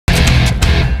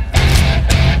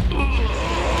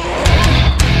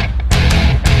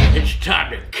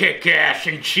kick ass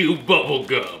and chew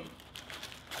bubblegum.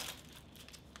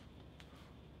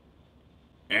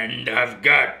 And I've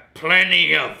got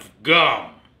plenty of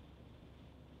gum.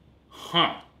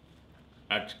 Huh.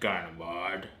 That's kind of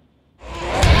odd.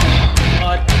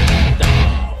 What the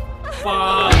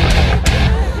fuck?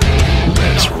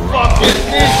 That's What the fuck is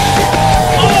this?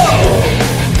 Oh!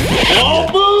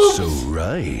 Wall boobs? so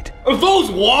right. Are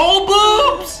those wall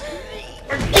boobs?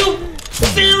 Are you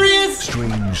serious?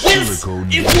 Strange This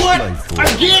silicone is what life form.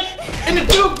 I get in the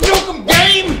Duke Nukem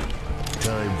game?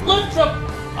 Time for Let's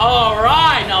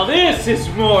Alright, now this is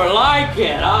more like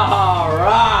it.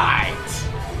 Alright.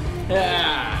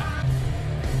 Yeah.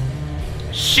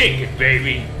 Shake it,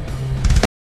 baby.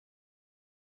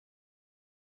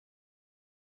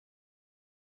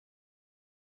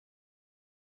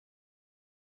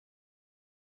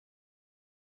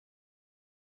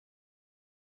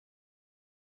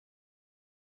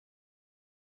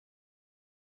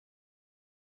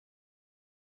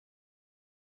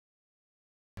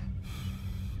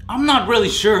 I'm not really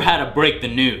sure how to break the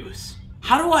news.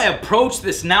 How do I approach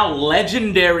this now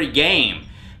legendary game,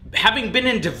 having been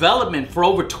in development for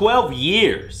over 12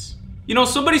 years? You know,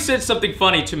 somebody said something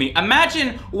funny to me.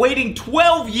 Imagine waiting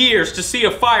 12 years to see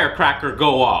a firecracker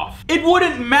go off. It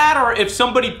wouldn't matter if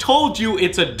somebody told you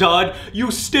it's a dud, you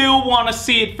still want to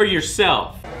see it for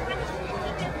yourself.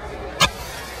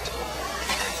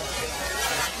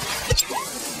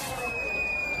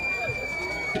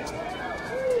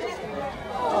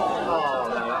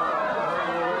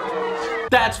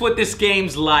 That's what this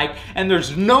game's like, and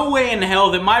there's no way in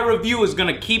hell that my review is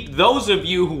gonna keep those of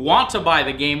you who want to buy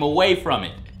the game away from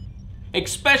it.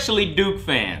 Especially Duke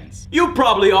fans. You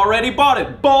probably already bought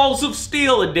it, Balls of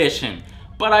Steel edition,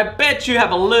 but I bet you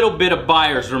have a little bit of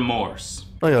buyer's remorse.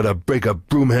 I ought to break a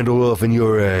broom handle off in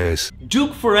your ass.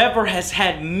 Duke Forever has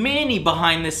had many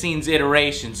behind the scenes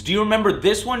iterations. Do you remember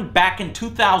this one back in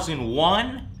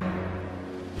 2001?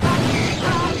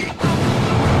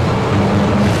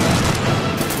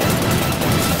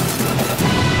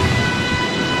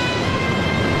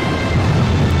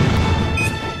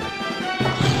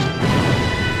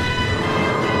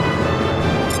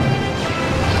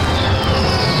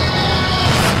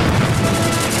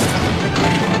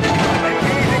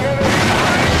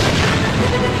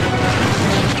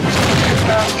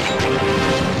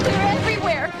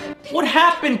 What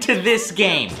happened to this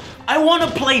game? I want to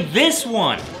play this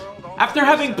one. After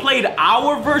having played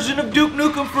our version of Duke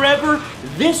Nukem Forever,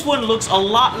 this one looks a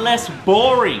lot less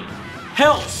boring.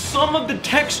 Hell, some of the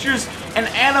textures and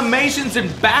animations and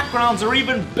backgrounds are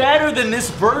even better than this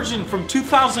version from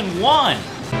 2001.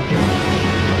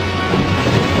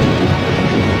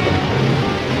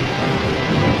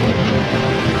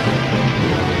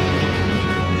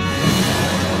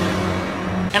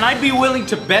 And I'd be willing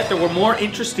to bet there were more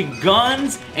interesting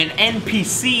guns and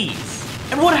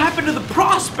NPCs. And what happened to the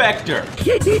Prospector?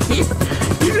 You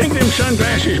think them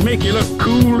sunglasses make you look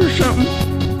cool or something?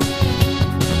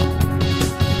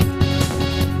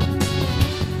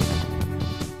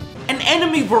 An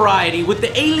enemy variety with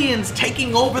the aliens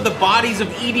taking over the bodies of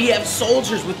EDF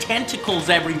soldiers with tentacles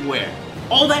everywhere.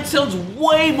 All that sounds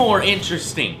way more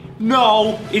interesting.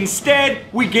 No, instead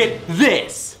we get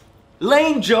this.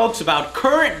 Lame jokes about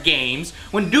current games.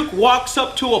 When Duke walks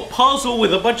up to a puzzle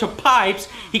with a bunch of pipes,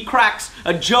 he cracks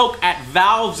a joke at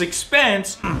Valve's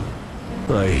expense.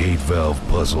 I hate Valve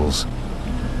puzzles.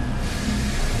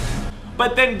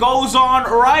 But then goes on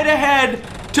right ahead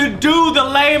to do the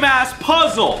lame-ass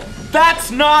puzzle.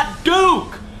 That's not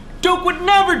Duke! Duke would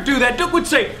never do that. Duke would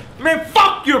say, man,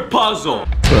 fuck your puzzle!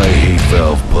 I hate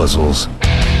Valve puzzles.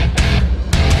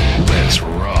 Let's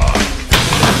rock.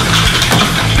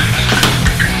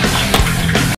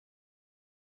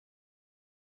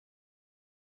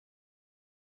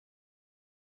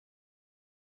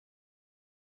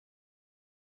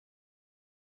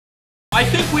 I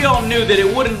think we all knew that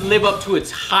it wouldn't live up to its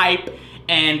hype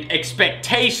and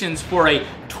expectations for a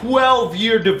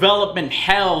 12-year development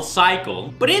hell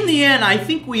cycle. But in the end, I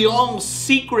think we all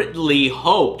secretly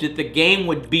hoped that the game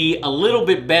would be a little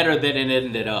bit better than it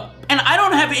ended up. And I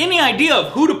don't have any idea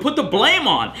of who to put the blame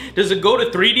on. Does it go to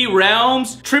 3D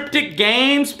Realms, Triptych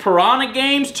Games, Piranha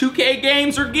Games, 2K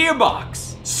Games, or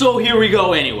Gearbox? So here we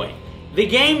go anyway. The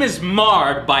game is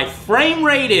marred by frame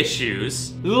rate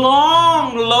issues,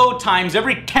 long load times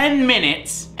every 10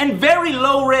 minutes, and very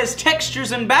low-res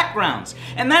textures and backgrounds.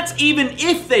 And that's even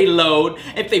if they load,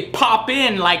 if they pop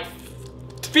in like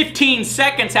 15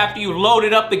 seconds after you've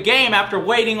loaded up the game after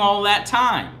waiting all that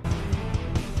time.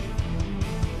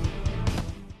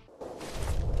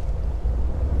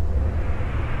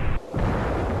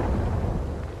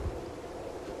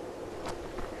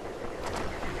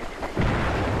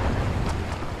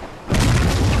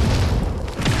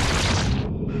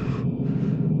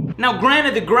 Now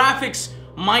granted, the graphics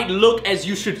might look as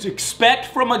you should expect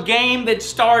from a game that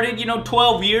started,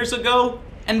 12 years ago,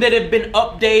 and that have been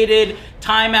updated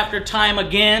time after time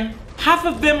again. Half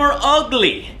of them are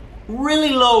ugly, really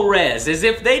low res, as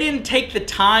if they didn't take the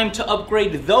time to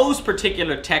upgrade those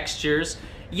particular textures,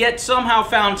 yet somehow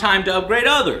found time to upgrade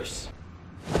others.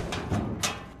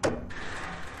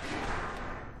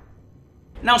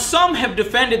 Now some have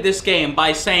defended this game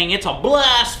by saying it's a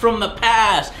blast from the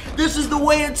past, this is the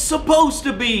way it's supposed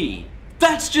to be.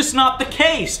 That's just not the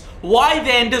case. Why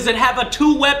then does it have a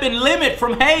 2-weapon limit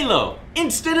from Halo?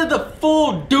 Instead of the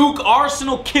full Duke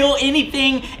arsenal, kill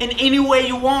anything in any way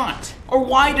you want? Or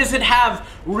why does it have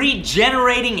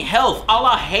regenerating health a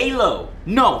la Halo?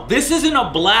 No, this isn't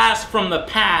a blast from the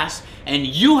past, and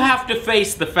you have to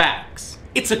face the facts.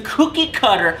 It's a cookie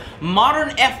cutter modern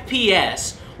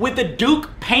FPS with a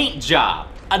Duke paint job.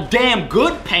 A damn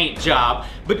good paint job,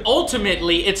 but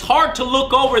ultimately it's hard to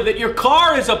look over that your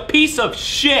car is a piece of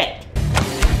shit.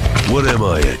 What am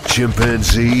I, a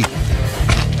chimpanzee?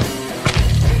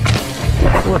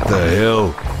 What the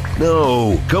hell?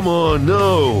 No, come on,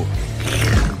 no.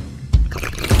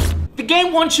 The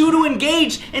game wants you to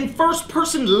engage in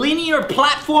first-person linear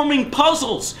platforming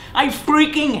puzzles. I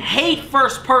freaking hate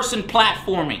first-person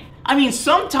platforming. I mean,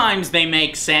 sometimes they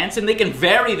make sense and they can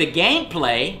vary the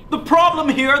gameplay. The problem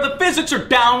here, the physics are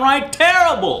downright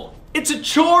terrible. It's a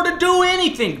chore to do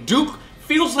anything. Duke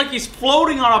feels like he's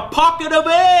floating on a pocket of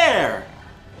air.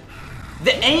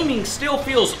 The aiming still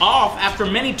feels off after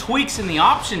many tweaks in the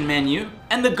option menu,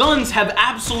 and the guns have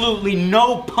absolutely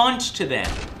no punch to them,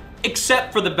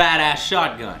 except for the badass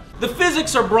shotgun. The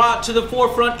physics are brought to the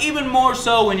forefront even more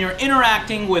so when you're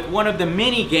interacting with one of the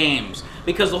mini games,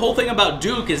 because the whole thing about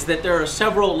Duke is that there are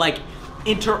several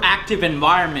interactive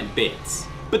environment bits.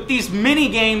 But these mini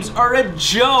games are a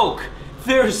joke.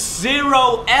 There's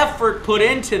zero effort put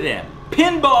into them.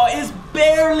 Pinball is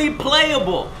barely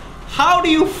playable. How do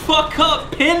you fuck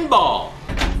up pinball?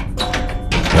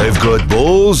 I've got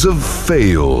balls of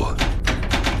fail.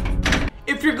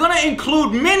 If you're gonna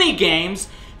include mini games,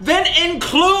 then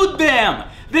include them.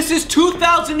 This is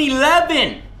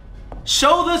 2011.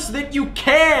 Show us that you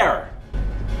care.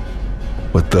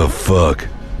 What the fuck?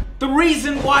 The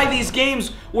reason why these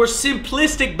games were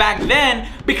simplistic back then,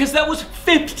 because that was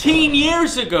 15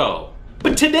 years ago.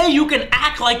 But today you can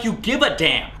act like you give a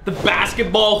damn. The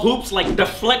basketball hoops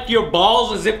deflect your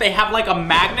balls as if they have a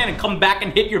magnet and come back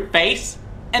and hit your face.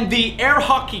 And the air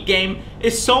hockey game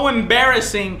is so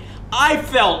embarrassing, I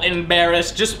felt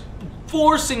embarrassed just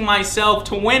forcing myself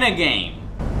to win a game.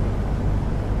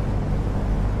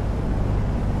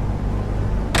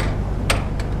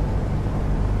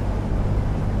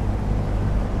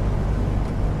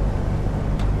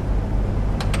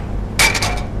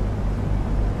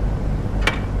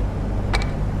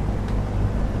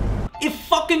 If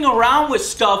fucking around with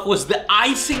stuff was the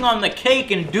icing on the cake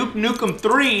in Duke Nukem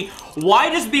 3, why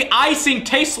does the icing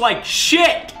taste like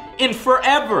shit in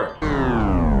Forever?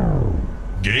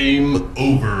 Game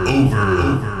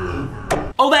over.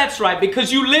 Oh, that's right,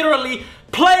 because you literally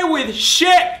play with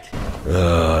shit!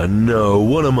 No,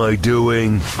 what am I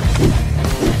doing?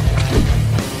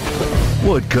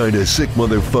 What kind of sick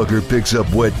motherfucker picks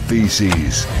up wet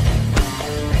feces?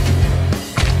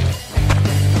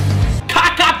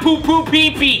 Poo-poo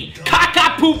pee-pee!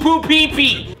 Caca poo-poo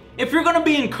pee-pee! If you're gonna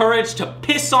be encouraged to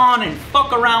piss on and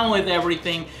fuck around with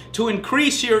everything to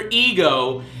increase your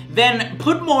ego, then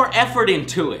put more effort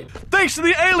into it. Thanks to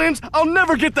the aliens, I'll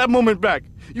never get that moment back.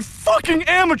 You fucking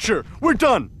amateur! We're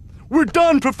done. We're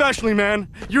done professionally, man.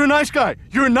 You're a nice guy.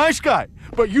 You're a nice guy.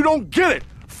 But you don't get it.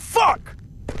 Fuck!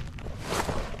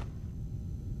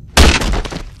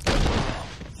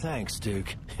 Thanks,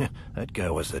 Duke. That guy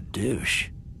was a douche.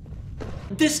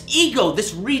 This ego,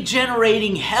 this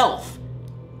regenerating health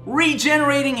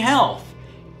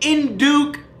in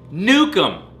Duke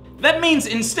Nukem. That means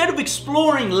instead of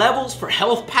exploring levels for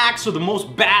health packs or the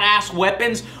most badass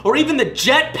weapons, or even the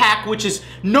jetpack, which is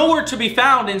nowhere to be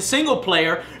found in single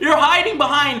player, you're hiding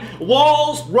behind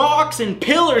walls, rocks, and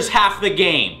pillars half the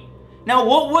game. Now,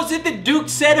 what was it that Duke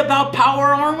said about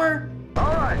power armor?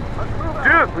 Alright, let's move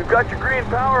out. Duke, we've got your green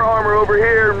power armor over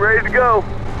here and ready to go.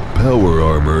 Power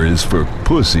armor is for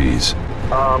pussies.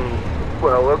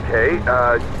 Well, okay.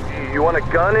 You want a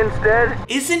gun instead?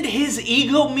 Isn't his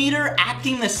ego meter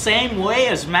acting the same way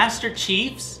as Master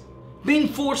Chief's? Being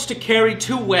forced to carry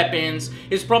 2 weapons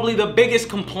is probably the biggest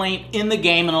complaint in the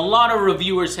game, and a lot of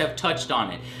reviewers have touched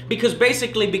on it. Because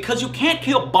you can't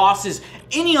kill bosses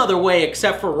any other way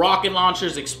except for rocket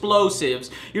launchers,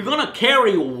 explosives, you're gonna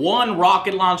carry 1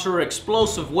 rocket launcher or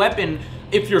explosive weapon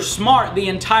if you're smart, the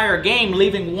entire game,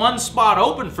 leaving one spot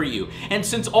open for you. And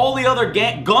since all the other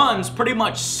guns pretty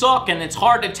much suck and it's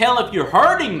hard to tell if you're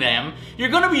hurting them, you're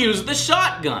gonna be using the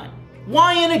shotgun.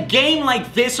 Why in a game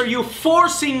like this are you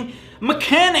forcing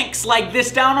mechanics like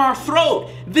this down our throat?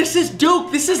 This is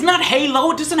Duke, this is not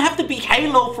Halo. It doesn't have to be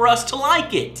Halo for us to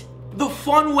like it. The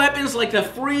fun weapons like the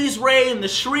freeze ray and the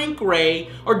shrink ray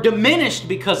are diminished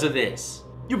because of this.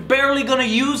 You're barely gonna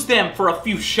use them for a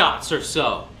few shots or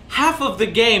so. Half of the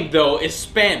game, though, is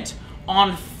spent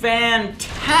on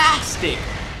fantastic,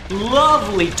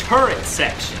 lovely turret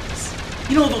sections.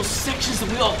 You know, those sections that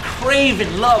we all crave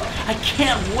and love. I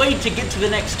can't wait to get to the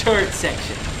next turret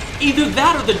section. Either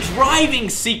that or the driving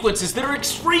sequences that are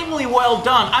extremely well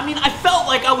done. I mean, I felt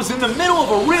like I was in the middle of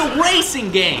a real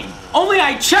racing game. Only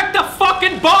I checked the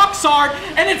fucking box art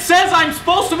and it says I'm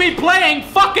supposed to be playing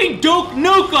fucking Duke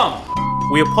Nukem.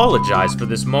 We apologize for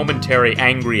this momentary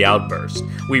angry outburst.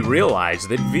 We realize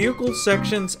that vehicle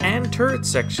sections and turret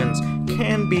sections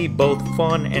can be both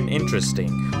fun and interesting.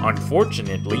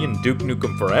 Unfortunately, in Duke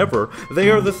Nukem Forever,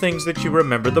 they are the things that you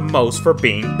remember the most for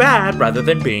being bad rather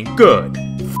than being good.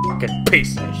 Fucking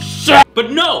piece of shit!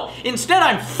 But no, instead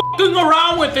I'm fucking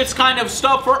around with this kind of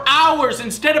stuff for hours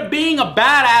instead of being a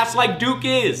badass like Duke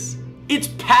is. It's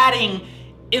padding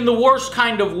in the worst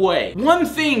kind of way. One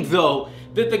thing, though,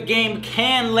 that the game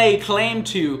can lay claim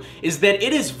to is that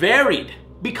it is varied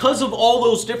because of all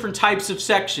those different types of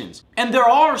sections. And there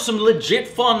are some legit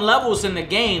fun levels in the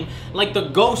game, like the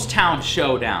Ghost Town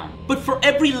Showdown. But for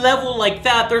every level like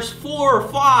that, there's 4 or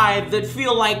 5 that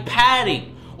feel like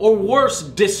padding, or worse,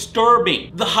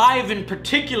 disturbing. The Hive in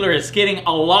particular is getting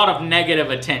a lot of negative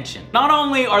attention. Not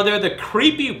only are there the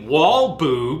creepy wall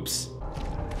boobs,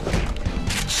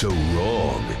 So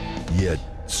wrong, yet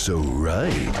so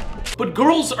right. but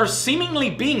girls are seemingly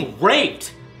being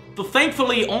raped, though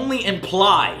thankfully only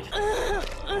implied.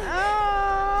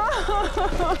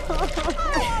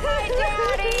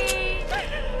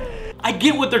 I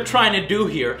get what they're trying to do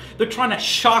here. They're trying to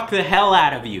shock the hell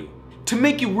out of you, to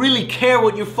make you really care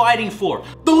what you're fighting for.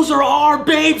 Those are our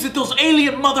babes that those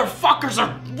alien motherfuckers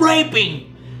are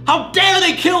raping! How dare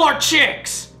they kill our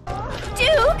chicks!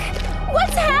 Duke,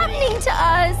 what's happening to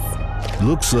us?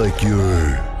 Looks like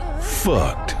you're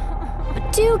fucked.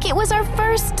 Duke, it was our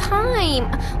first time.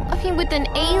 I mean, with an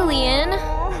alien.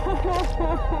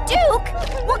 Duke,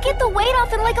 we'll get the weight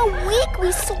off in like a week,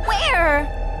 we swear.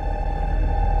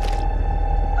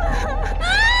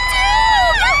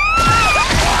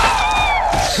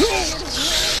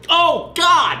 Oh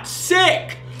God,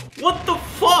 sick! What the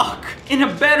fuck? In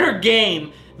a better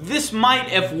game, this might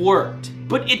have worked,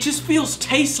 but it just feels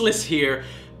tasteless here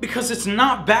because it's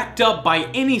not backed up by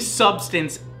any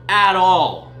substance at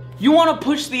all. You want to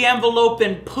push the envelope,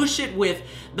 then push it with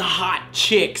the hot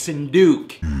chicks and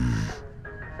Duke.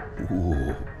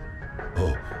 Ooh.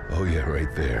 Oh yeah,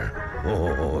 right there.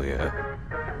 Oh yeah.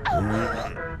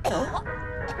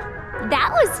 That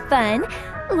was fun.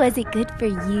 Was it good for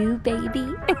you, baby?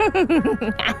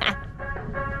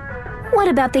 What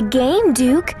about the game,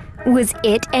 Duke? Was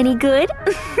it any good?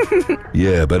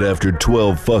 Yeah, but after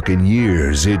 12 fucking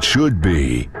years, it should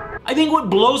be. I think what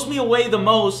blows me away the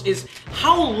most is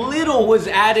how little was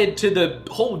added to the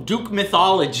whole Duke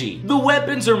mythology. The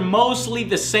weapons are mostly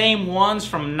the same ones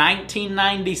from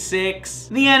 1996.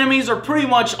 The enemies are pretty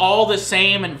much all the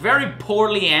same and very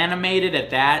poorly animated at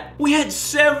that. We had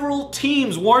several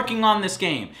teams working on this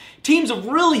game. Teams of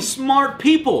really smart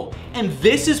people. And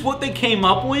this is what they came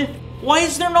up with? Why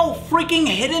is there no freaking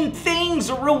hidden things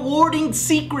or rewarding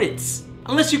secrets?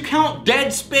 Unless you count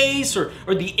Dead Space or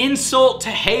the insult to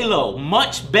Halo,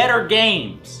 much better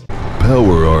games.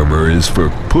 Power armor is for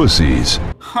pussies.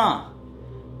 Huh.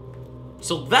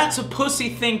 So that's a pussy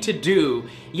thing to do,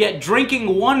 yet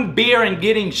drinking one beer and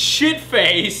getting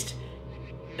shit-faced,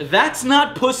 that's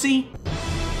not pussy?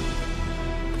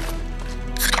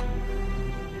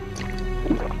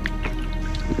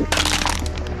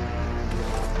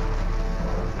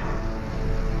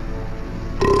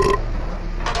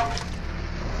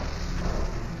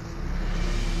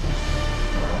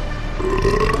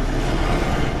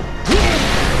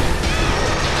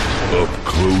 Up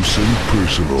close and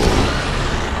personal.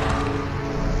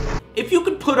 If you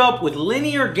could put up with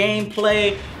linear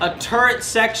gameplay, a turret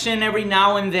section every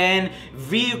now and then,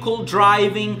 vehicle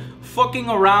driving, fucking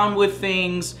around with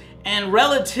things, and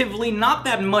relatively not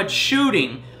that much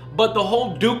shooting, but the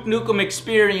whole Duke Nukem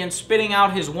experience spitting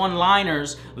out his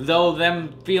one-liners, though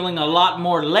them feeling a lot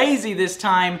more lazy this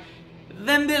time,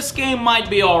 then this game might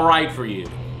be alright for you.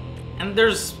 And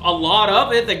there's a lot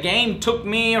of it. The game took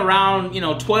me around,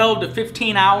 12 to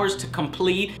 15 hours to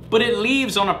complete, but it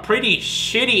leaves on a pretty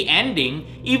shitty ending.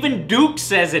 Even Duke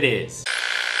says it is.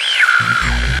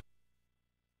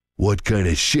 What kind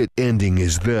of shit ending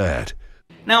is that?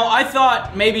 Now, I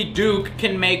thought maybe Duke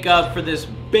can make up for this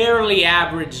barely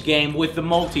average game with the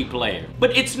multiplayer.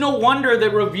 But it's no wonder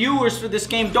that reviewers for this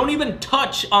game don't even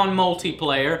touch on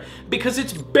multiplayer, because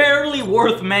it's barely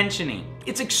worth mentioning.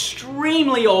 It's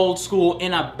extremely old school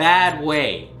in a bad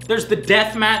way. There's the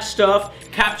deathmatch stuff,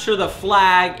 Capture the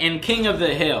Flag, and King of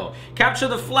the Hill. Capture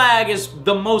the Flag is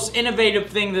the most innovative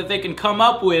thing that they can come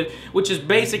up with, which is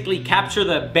basically capture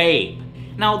the babe.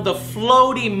 Now, the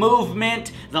floaty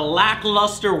movement, the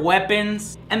lackluster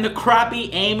weapons, and the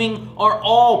crappy aiming are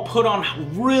all put on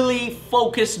really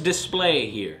focused display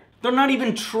here. They're not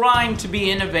even trying to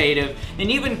be innovative,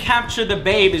 and even Capture the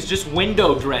Babe is just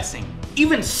window dressing.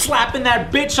 Even slapping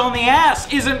that bitch on the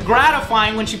ass isn't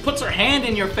gratifying when she puts her hand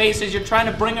in your face as you're trying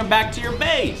to bring her back to your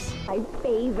base. My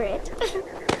favorite.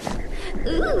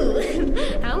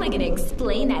 Ooh, how am I gonna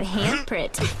explain that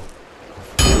handprint?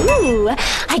 Ooh,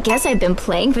 I guess I've been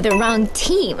playing for the wrong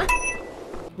team.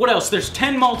 What else? There's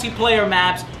 10 multiplayer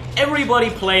maps. Everybody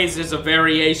plays as a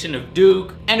variation of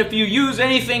Duke. And if you use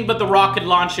anything but the rocket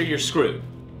launcher, you're screwed.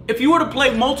 If you were to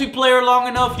play multiplayer long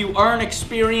enough, you earn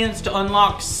experience to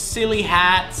unlock silly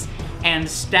hats and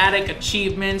static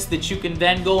achievements that you can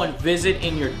then go and visit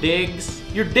in your digs.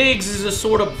 Your digs is a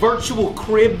sort of virtual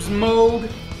cribs mode.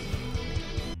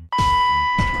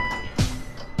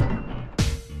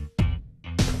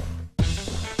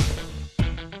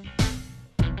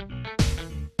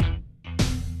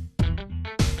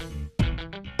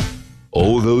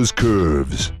 All those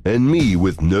curves, and me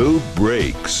with no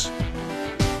brakes.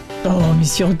 Oh,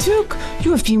 Monsieur Duke,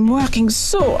 you have been working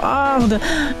so hard.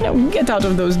 Now get out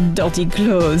of those dirty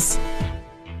clothes.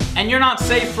 And you're not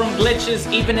safe from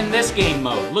glitches even in this game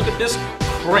mode. Look at this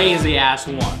crazy ass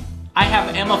one. I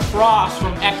have Emma Frost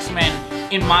from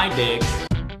X-Men in my digs.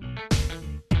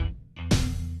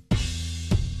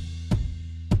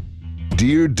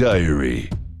 Dear Diary,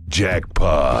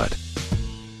 jackpot.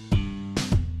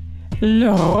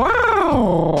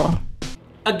 No.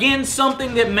 Again,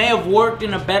 something that may have worked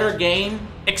in a better game,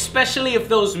 especially if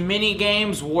those mini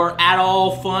games were at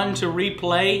all fun to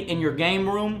replay in your game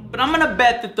room. But I'm gonna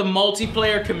bet that the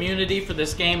multiplayer community for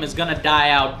this game is gonna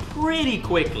die out pretty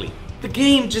quickly. The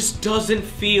game just doesn't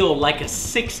feel like a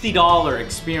 $60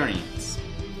 experience.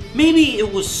 Maybe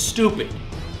it was stupid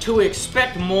to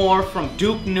expect more from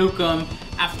Duke Nukem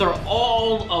after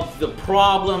all of the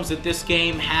problems that this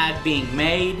game had being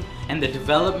made and the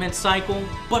development cycle,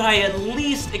 but I at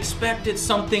least expected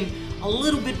something a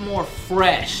little bit more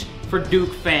fresh for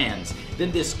Duke fans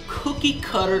than this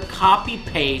cookie-cutter,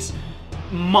 copy-paste,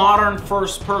 modern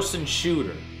first-person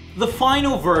shooter. The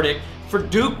final verdict for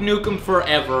Duke Nukem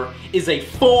Forever is a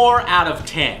 4 out of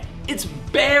 10. It's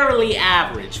barely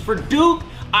average. For Duke,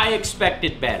 I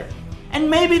expected better. And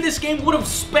maybe this game would have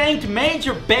spanked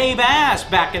major babe ass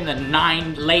back in the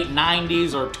late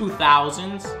 90s or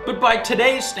 2000s. But by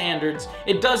today's standards,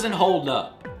 it doesn't hold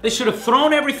up. They should have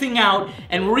thrown everything out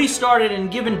and restarted and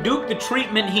given Duke the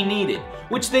treatment he needed.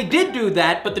 Which they did do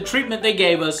that, but the treatment they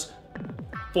gave us,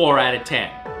 4 out of 10.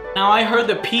 Now, I heard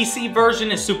the PC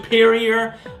version is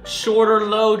superior, shorter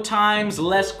load times,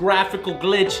 less graphical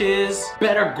glitches,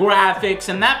 better graphics,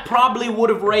 and that probably would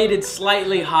have rated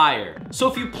slightly higher. So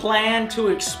if you plan to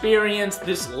experience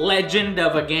this legend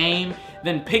of a game,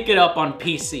 then pick it up on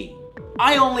PC.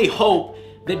 I only hope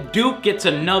that Duke gets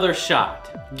another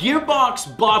shot.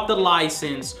 Gearbox bought the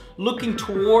license looking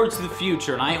towards the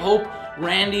future, and I hope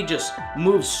Randy just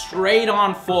moves straight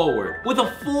on forward with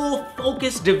a full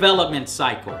focused development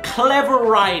cycle, clever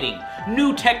writing,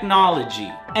 new technology,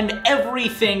 and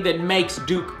everything that makes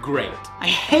Duke great. I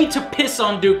hate to piss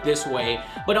on Duke this way,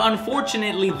 but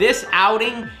unfortunately this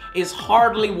outing is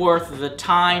hardly worth the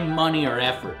time, money, or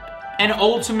effort. And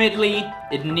ultimately,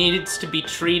 it needs to be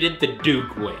treated the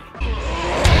Duke way.